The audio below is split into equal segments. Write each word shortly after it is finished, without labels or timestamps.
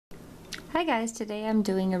Hi guys, today I'm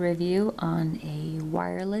doing a review on a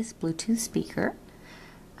wireless Bluetooth speaker.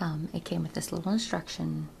 It came with this little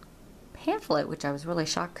instruction pamphlet, which I was really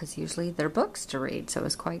shocked because usually they're books to read, so it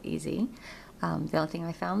was quite easy. The only thing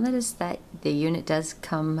I found is that the unit does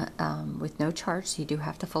come with no charge, so you do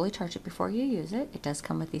have to fully charge it before you use it. It does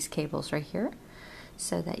come with these cables right here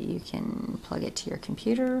so that you can plug it to your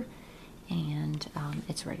computer and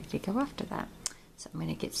it's ready to go after that. So I'm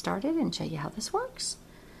going to get started and show you how this works.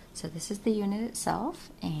 So this is the unit itself,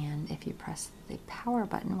 and if you press the power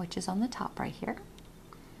button, which is on the top right here,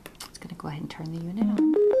 it's going to go ahead and turn the unit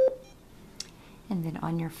on. And then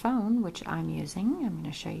on your phone, which I'm using, I'm going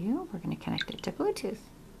to show you, we're going to connect it to Bluetooth.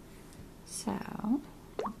 So,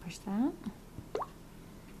 push that.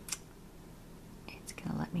 It's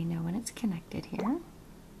going to let me know when it's connected here.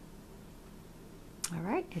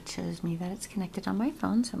 Alright, it shows me that it's connected on my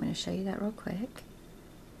phone, so I'm going to show you that real quick.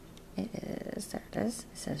 It is, there it is,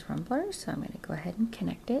 it says Rumbler, so I'm going to go ahead and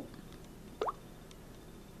connect it.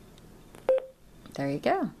 There you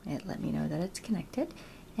go, it let me know that it's connected,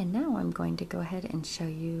 and now I'm going to go ahead and show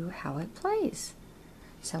you how it plays.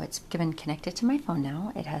 So it's been connected to my phone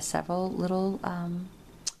now. It has several little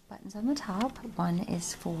buttons on the top. One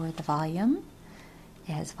is for the volume.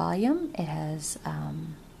 It has volume, it has,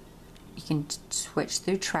 you can switch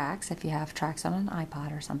through tracks if you have tracks on an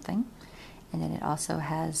iPod or something. And then it also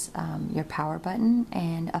has your power button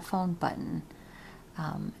and a phone button.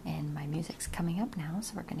 And my music's coming up now,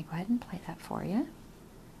 so we're going to go ahead and play that for you.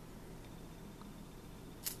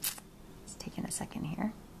 It's taking a second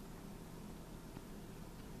here.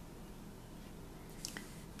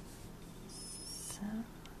 So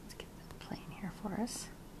let's get that playing here for us.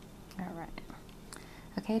 Alright.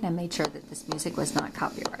 Okay, and I made sure that this music was not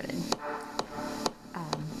copyrighted.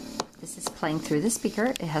 This is playing through the speaker.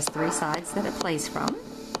 It has 3 sides that it plays from.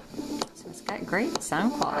 So it's got great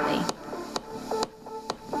sound quality.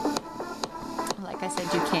 Like I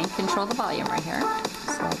said, you can control the volume right here.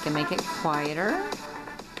 So I can make it quieter,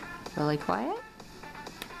 really quiet,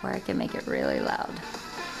 or I can make it really loud.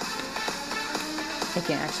 It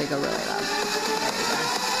can actually go really loud. There you go.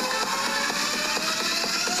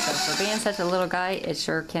 So for being such a little guy, it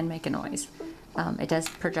sure can make a noise. It does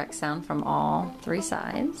project sound from all 3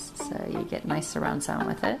 sides, so you get nice surround sound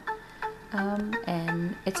with it.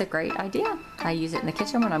 And it's a great idea. I use it in the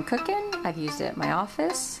kitchen when I'm cooking. I've used it at my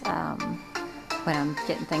office. When I'm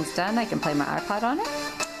getting things done, I can play my iPod on it.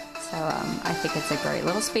 So I think it's a great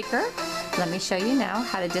little speaker. Let me show you now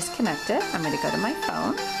how to disconnect it. I'm going to go to my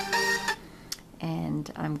phone,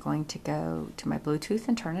 and I'm going to go to my Bluetooth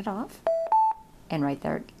and turn it off. And right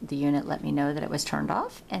there, the unit let me know that it was turned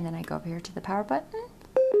off. And then I go over here to the power button.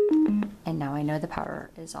 And now I know the power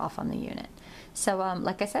is off on the unit. So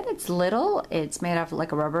like I said, it's little. It's made of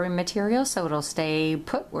like a rubbery material, so it'll stay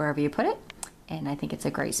put wherever you put it. And I think it's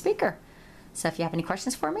a great speaker. So if you have any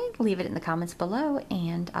questions for me, leave it in the comments below,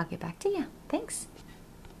 and I'll get back to you. Thanks.